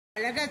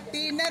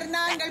அழகத்தினர்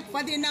நாங்கள்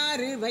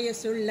 16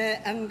 வயசுள்ள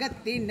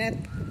அங்கத்தினர்.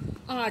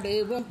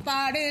 ஆடுவோம்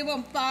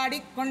பாடுவோம்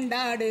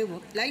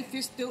பாடிக்கொண்டாடுவோம். Life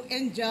is to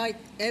enjoy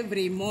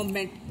every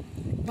moment.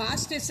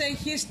 Past is a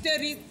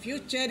history,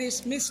 future is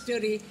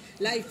mystery.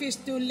 Life is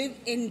to live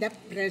in the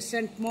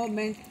present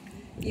moment.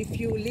 If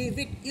you leave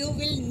it, you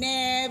will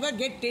never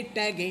get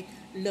it again.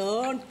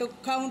 Learn to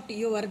count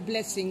your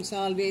blessings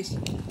always.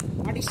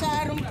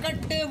 அடிசாரும்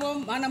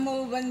கட்டுவோம் மனமோ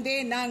வந்தே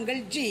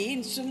நாங்கள்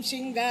ஜீன்ஸும்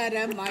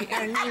சிங்காரமாய்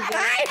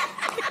அணிவோம்.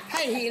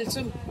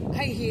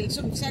 High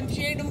ஹீல்ஸும்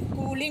சன்ஷேடும்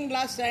cooling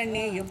glass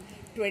அணியும்.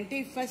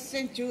 21st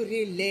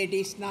century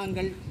ladies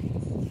நாங்கள்.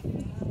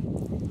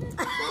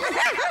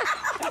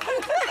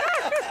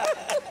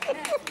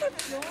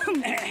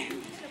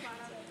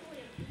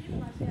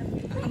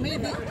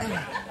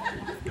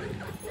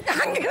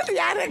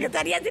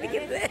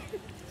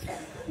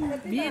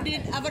 We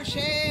did our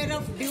share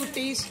of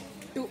duties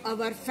to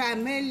our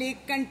family,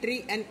 country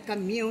and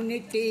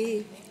community.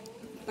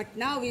 But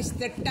now is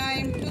the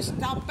time to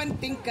stop and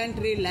think and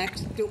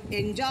relax, to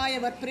enjoy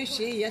our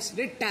precious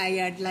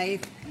retired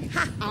life.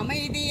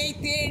 அமைதியை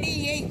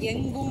தேடியே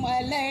எங்கும்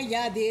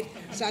அலையாதீர்,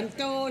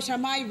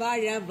 சந்தோஷமாய்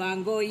வாழ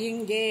வாங்கோ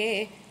இங்கே.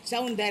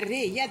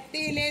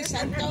 சௌந்தரியத்திலே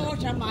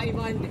சந்தோஷமாய்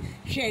வாழ்ந்து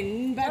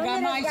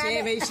செண்பகமாய்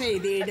சேவை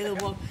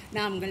செய்திடுவோம்.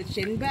 நாங்கள்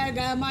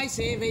செண்பகமாய்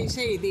சேவை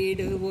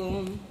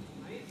செய்திடுவோம்.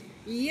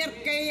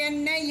 இயற்கை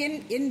எண்ணெயின்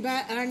இன்ப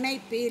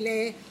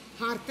அணைப்பிலே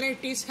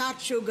ஆர்த்ரைட்டிஸ்,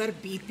 ஹார்ட் சுகர்,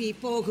 பிபி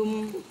போகும்.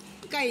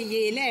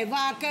 கையிலே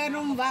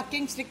வாக்கரும்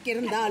வாக்கிங் ஸ்டிக்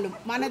இருந்தாலும்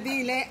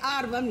மனதிலே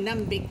ஆர்வம்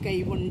நம்பிக்கை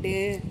உண்டு.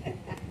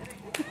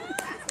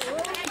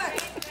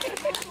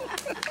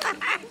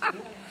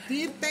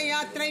 தீர்த்த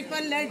யாத்திரை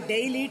பல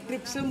டெய்லி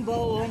ட்ரிப்ஸும்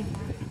போவோம்.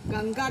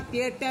 கங்கா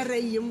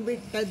தியேட்டரையும்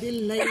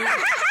விட்டதில்லை.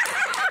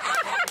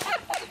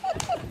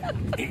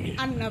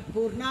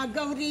 அன்னபூர்ணா,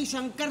 கௌரி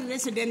சங்கர்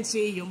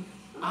ரெசிடென்சியும்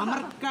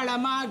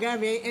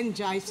அமர்க்களமாகவே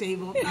என்ஜாய்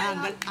செய்வோம்.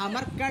 நாங்கள்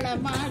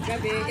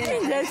அமர்க்களமாகவே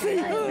என்ஜாய்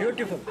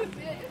செய்வோம்.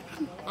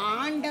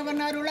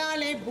 ஆண்டவன்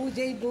அருளாலே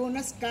பூஜை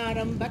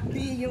புனஸ்காரம்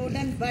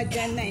பக்தியுடன்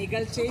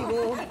பஜனைகள்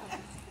செய்வோம்.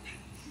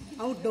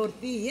 அவுட்டோர்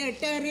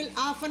தியேட்டரில்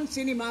ஆஃபன்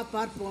சினிமா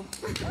பார்ப்போம்.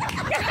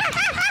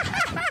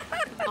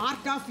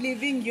 ஆர்ட் ஆஃப்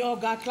லிவிங்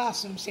யோகா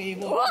கிளாஸும்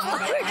செய்வோம்.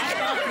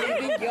 ஆர்ட் ஆஃப்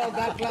லிவிங்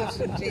யோகா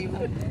கிளாஸும்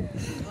செய்வோம்.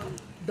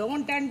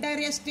 Don't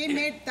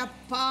underestimate the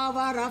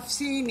power of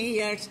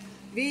seniors.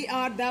 We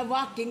are the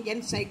walking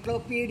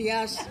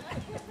encyclopedias.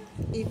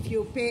 If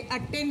you pay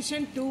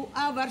attention to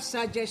our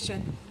suggestion,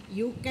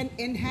 you can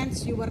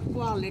enhance your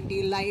quality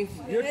life.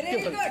 Very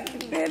good.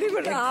 Very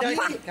good.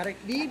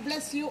 Correct. We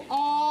bless you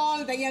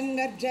all, the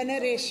younger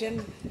generation,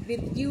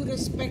 with due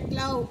respect,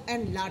 love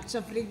and lots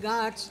of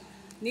regards.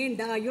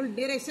 நீண்டாயுள்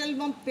நிறை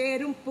செல்வம்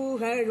பேரும்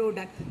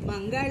புகழுடன்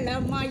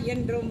மங்களமாய்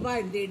என்றும்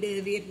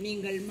வாழ்ந்திடுவீர்.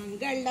 நீங்கள்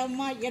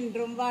மங்களமாய்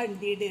என்றும்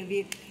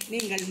வாழ்ந்திடுவீர்.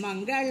 நீங்கள்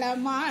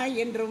மங்களமாய்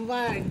என்றும்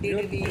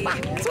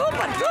வாழ்ந்திடுவீர்.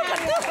 Super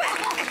super super.